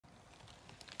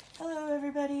Hello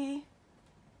everybody,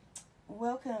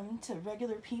 welcome to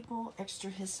Regular People Extra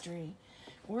History.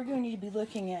 We're going to be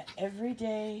looking at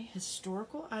everyday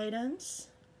historical items,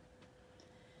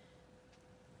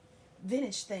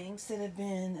 vintage things that have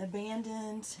been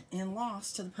abandoned and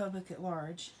lost to the public at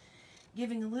large,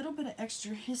 giving a little bit of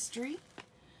extra history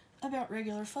about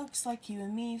regular folks like you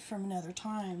and me from another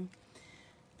time.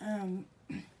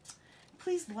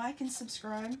 Please like and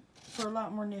subscribe for a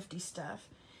lot more nifty stuff.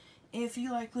 If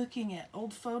you like looking at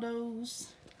old photos,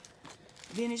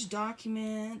 vintage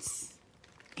documents,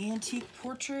 antique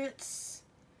portraits,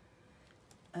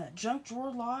 junk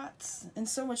drawer lots, and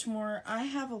so much more, I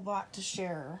have a lot to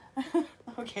share.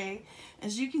 Okay,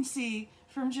 as you can see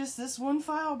from just this one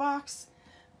file box,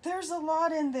 there's a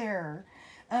lot in there.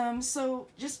 So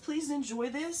just please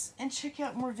enjoy this and check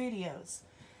out more videos.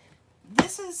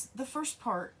 This is the first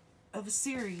part of a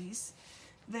series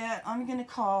that I'm going to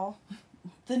call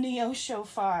the Neosho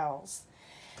files.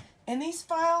 And these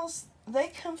files, they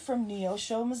come from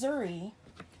Neosho, Missouri,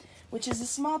 which is a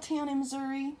small town in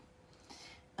Missouri.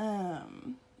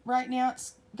 Right now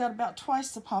it's got about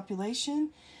twice the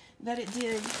population that it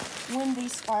did when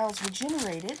these files were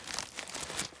generated,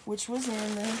 which was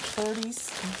in the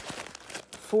 30s,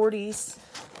 40s,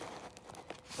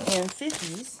 and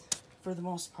 50s for the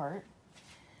most part.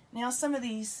 Now some of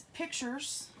these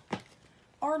pictures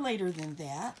are later than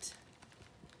that.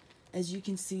 As you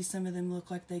can see, some of them look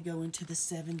like they go into the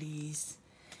 70s.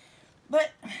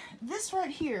 But this right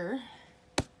here,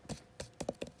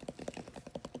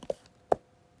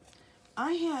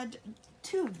 I had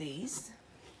two of these.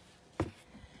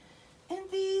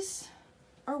 And these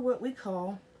are what we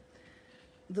call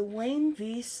the Wayne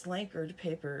V.Slankard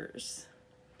papers.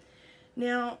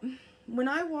 Now, when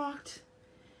I walked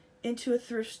into a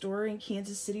thrift store in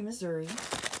Kansas City, Missouri,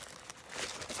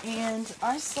 and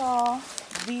I saw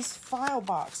these file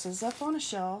boxes up on a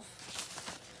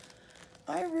shelf,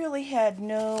 I really had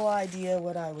no idea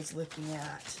what I was looking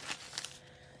at.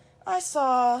 I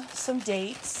saw some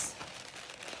dates,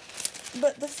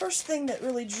 but the first thing that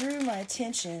really drew my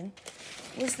attention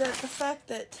was that the fact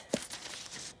that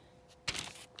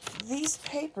these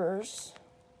papers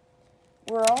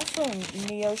were all from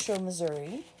Neosho,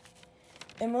 Missouri,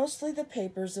 and mostly the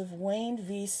papers of Wayne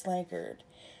V.Slankard,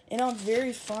 and on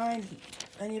very fine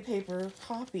onion paper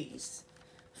copies,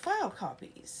 file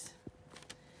copies.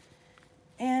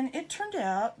 And it turned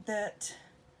out that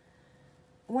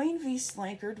Wayne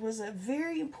V.Slankard was a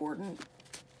very important,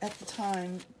 at the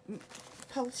time,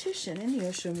 politician in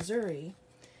Neosho, Missouri.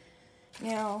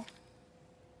 Now,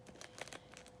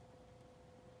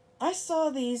 I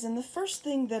saw these, and the first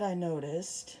thing that I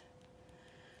noticed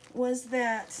was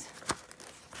that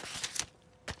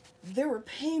there were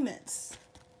payments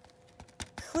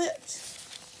clipped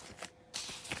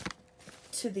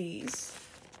to these,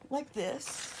 like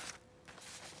this,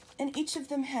 and each of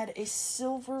them had a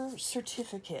silver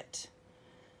certificate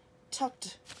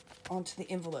tucked onto the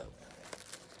envelope.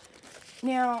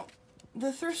 Now,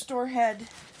 the thrift store had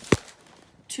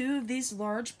two of these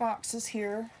large boxes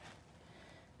here,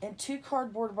 and two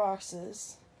cardboard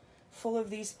boxes full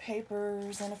of these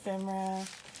papers and ephemera,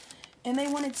 and they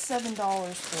wanted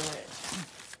 $7 for it.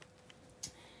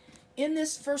 In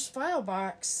this first file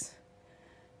box,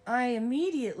 I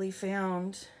immediately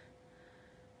found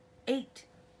 8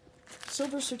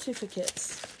 silver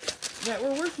certificates that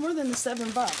were worth more than the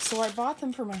 $7, so I bought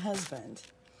them for my husband.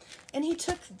 And he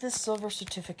took the silver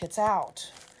certificates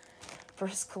out for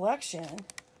his collection.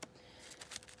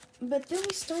 But then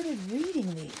we started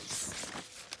reading these.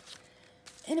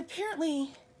 And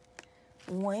apparently,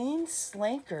 Wayne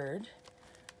V.Slankard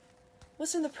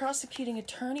was in the prosecuting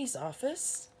attorney's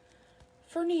office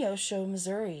for Neosho,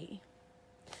 Missouri.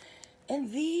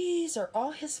 And these are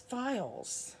all his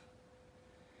files.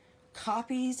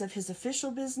 Copies of his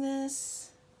official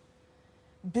business,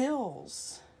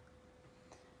 bills,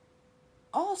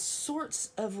 all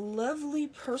sorts of lovely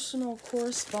personal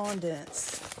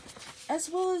correspondence, as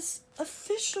well as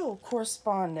official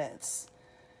correspondence.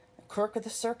 Clerk of the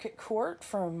Circuit Court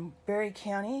from Berry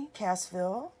County,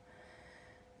 Cassville,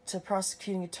 to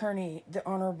prosecuting attorney, the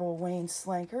Honorable Wayne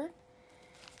V.Slankard.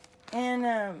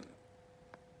 And,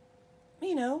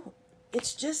 you know,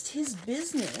 it's just his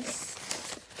business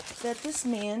that this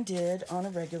man did on a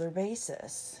regular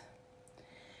basis.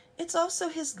 It's also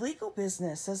his legal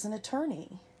business as an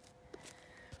attorney,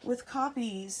 with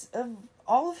copies of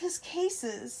all of his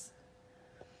cases.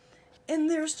 And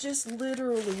there's just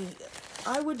literally,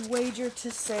 I would wager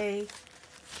to say,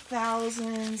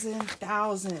 thousands and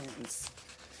thousands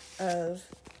of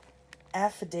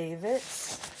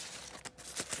affidavits,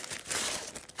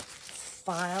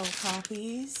 file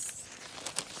copies,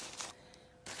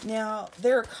 Now,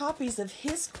 there are copies of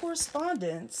his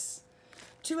correspondence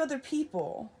to other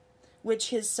people, which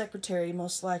his secretary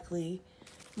most likely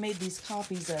made these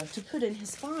copies of to put in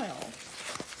his file.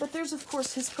 But there's, of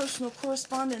course, his personal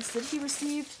correspondence that he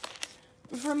received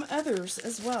from others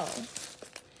as well.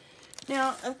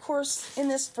 Now, of course, in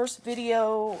this first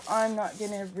video, I'm not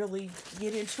going to really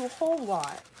get into a whole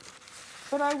lot,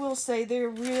 but I will say they're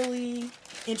really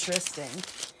interesting.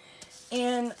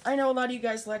 And I know a lot of you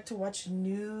guys like to watch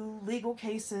new legal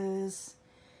cases,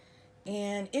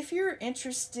 and if you're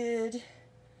interested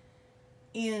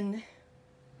in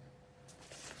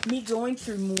me going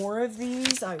through more of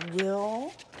these, I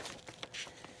will.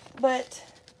 But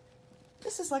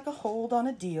this is like a hold on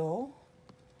a deal,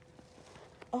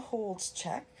 a holds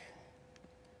check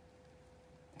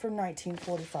from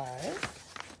 1945.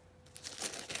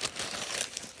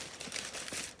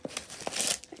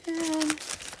 And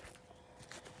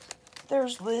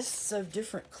there's lists of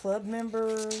different club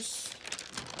members.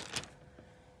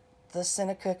 The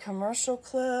Seneca Commercial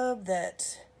Club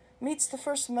that meets the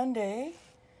first Monday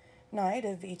night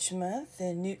of each month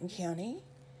in Newton County.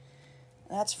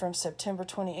 That's from September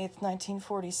 28th,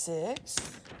 1946.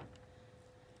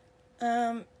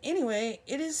 Anyway,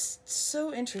 it is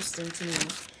so interesting to me.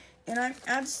 And I'm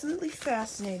absolutely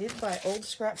fascinated by old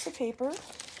scraps of paper.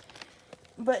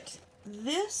 But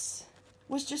this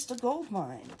was just a gold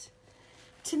mine.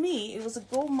 To me, it was a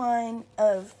gold mine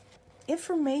of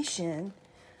information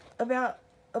about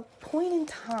a point in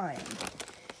time.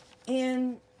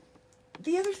 And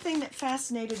the other thing that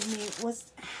fascinated me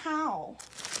was how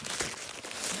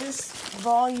this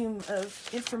volume of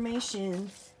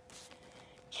information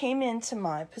came into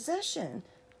my possession,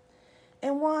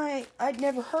 and why I'd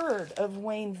never heard of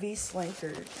Wayne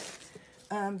V.Slankard,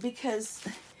 because,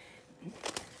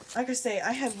 like I say,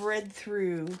 I have read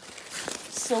through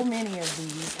so many of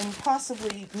these, and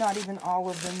possibly not even all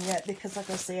of them yet, because, like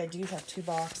I say, I do have 2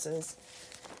 boxes,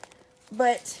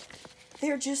 but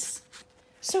they're just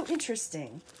so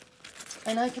interesting,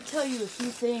 and I could tell you a few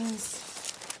things,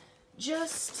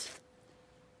 just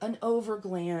an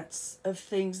overglance of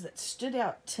things that stood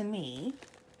out to me.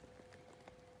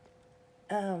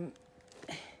 In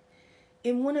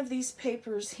one of these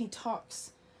papers, he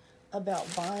talks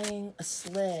about buying a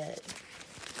sled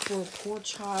for a poor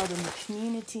child in the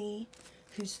community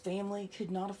whose family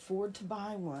could not afford to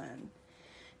buy one,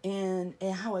 and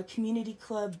how a community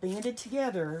club banded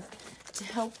together to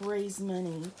help raise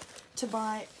money to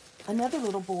buy another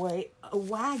little boy a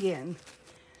wagon.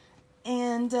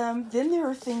 And then there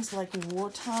are things like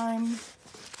wartime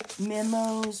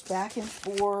memos back and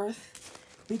forth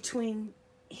between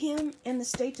him and the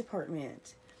State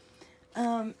Department.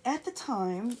 At the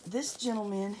time, this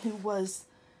gentleman, who was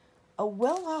a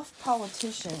well-off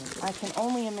politician, I can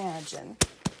only imagine.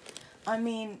 I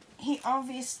mean, he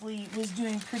obviously was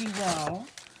doing pretty well.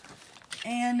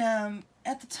 And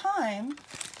at the time,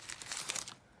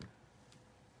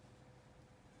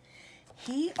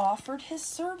 he offered his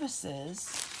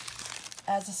services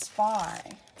as a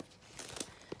spy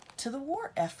to the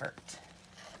war effort.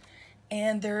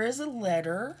 And there is a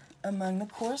letter among the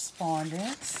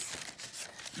correspondence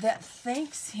that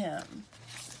thanks him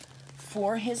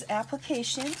for his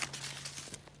application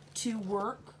to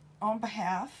work on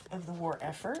behalf of the war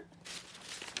effort.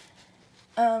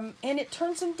 And it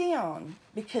turns him down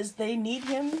because they need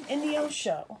him in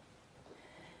Neosho.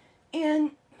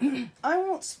 And I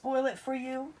won't spoil it for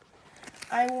you.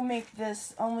 I will make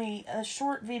this only a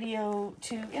short video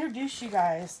to introduce you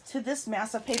guys to this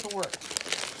mass of paperwork.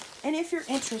 And if you're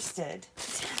interested,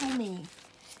 tell me,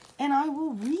 and I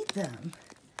will read them.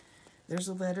 There's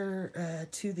a letter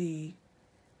to the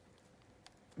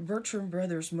Bertram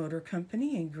Brothers Motor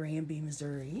Company in Granby,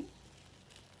 Missouri,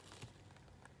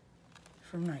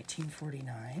 from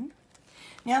 1949.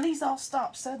 Now, these all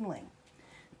stopped suddenly.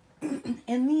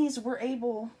 And these were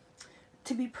able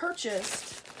to be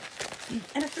purchased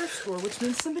at a thrift store, which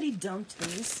means somebody dumped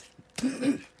these,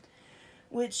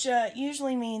 which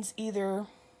usually means either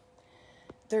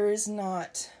there is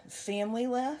not family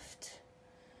left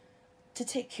to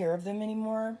take care of them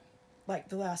anymore, like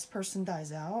the last person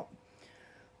dies out,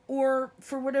 or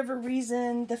for whatever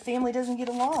reason the family doesn't get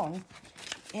along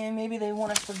and maybe they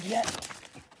want to forget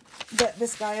that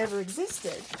this guy ever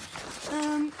existed.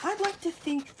 I'd like to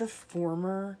think the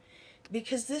former,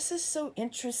 because this is so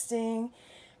interesting.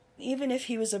 Even if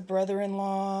he was a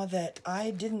brother-in-law that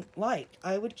I didn't like,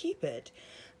 I would keep it.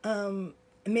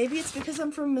 Maybe it's because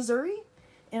I'm from Missouri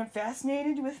and I'm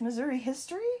fascinated with Missouri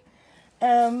history.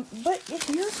 But if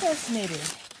you're fascinated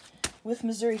with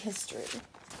Missouri history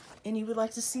and you would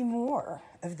like to see more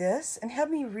of this and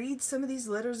have me read some of these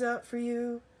letters out for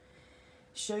you,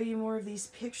 show you more of these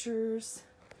pictures.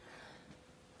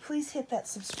 Please hit that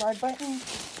subscribe button.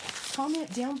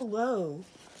 Comment down below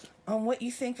on what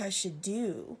you think I should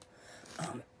do.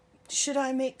 Should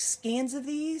I make scans of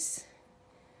these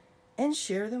and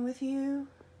share them with you?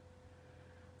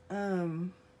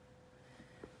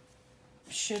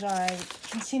 Should I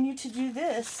continue to do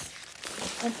this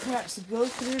and perhaps go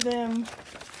through them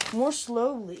more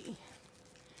slowly?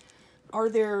 Are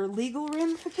there legal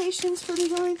ramifications for me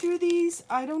going through these?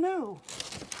 I don't know.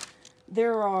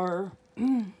 There are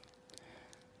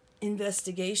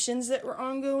investigations that were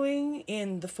ongoing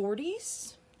in the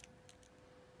 40s.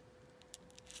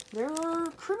 There are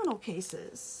criminal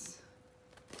cases.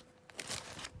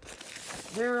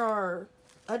 There are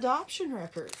adoption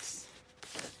records.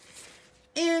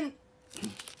 And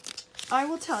I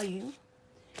will tell you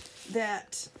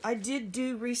that I did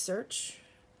do research,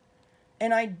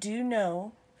 and I do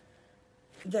know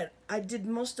that I did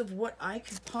most of what I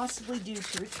could possibly do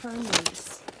to return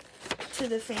these to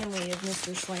the family of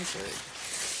Mr.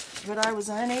 Slankard. But I was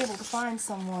unable to find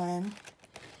someone,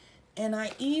 and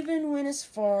I even went as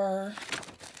far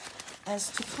as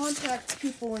to contact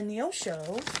people in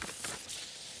Neosho,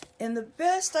 and the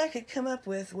best I could come up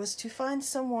with was to find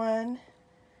someone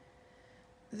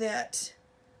that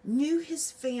knew his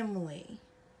family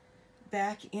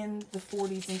back in the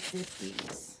 40s and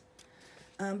 50s.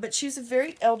 But she was a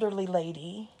very elderly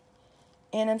lady,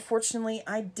 and unfortunately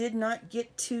I did not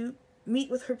get to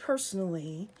meet with her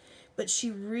personally, but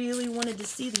she really wanted to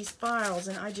see these files,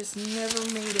 and I just never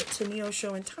made it to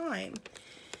Neosho in time.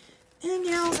 And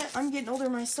now that I'm getting older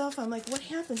myself, I'm like, what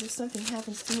happens if something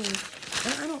happens to me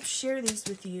and I don't share these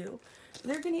with you?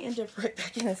 They're going to end up right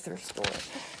back in a thrift store.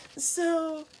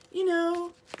 So, you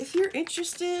know, if you're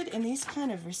interested in these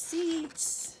kind of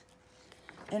receipts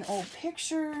and old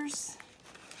pictures,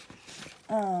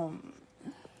 and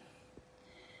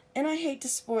I hate to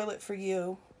spoil it for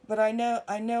you, but I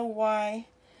know why.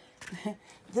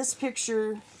 This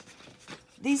picture,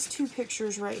 these two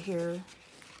pictures right here,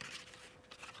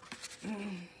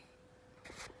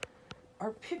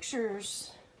 are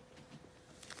pictures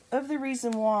of the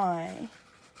reason why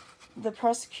the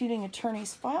prosecuting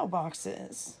attorney's file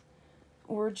boxes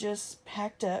were just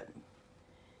packed up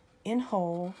in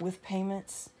whole with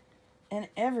payments and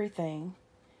everything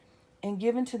and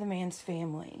given to the man's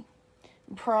family,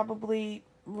 probably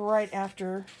right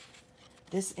after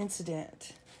this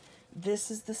incident.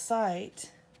 This is the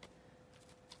site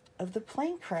of the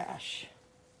plane crash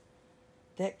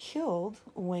that killed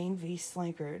Wayne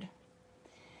V.Slankard.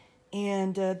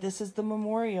 And this is the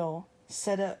memorial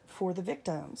set up for the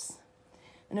victims.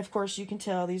 And of course you can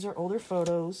tell these are older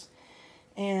photos,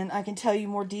 and I can tell you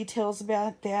more details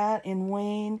about that and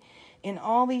Wayne in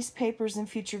all these papers and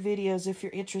future videos if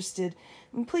you're interested.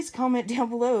 And please comment down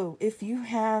below if you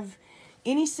have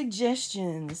any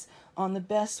suggestions on the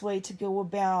best way to go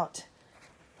about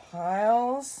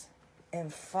piles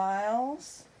and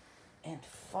files and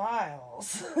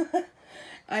files.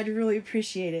 I'd really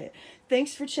appreciate it.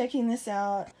 Thanks for checking this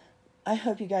out. I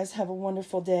hope you guys have a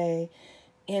wonderful day.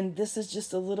 And this is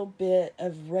just a little bit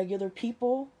of regular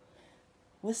people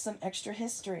with some extra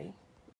history.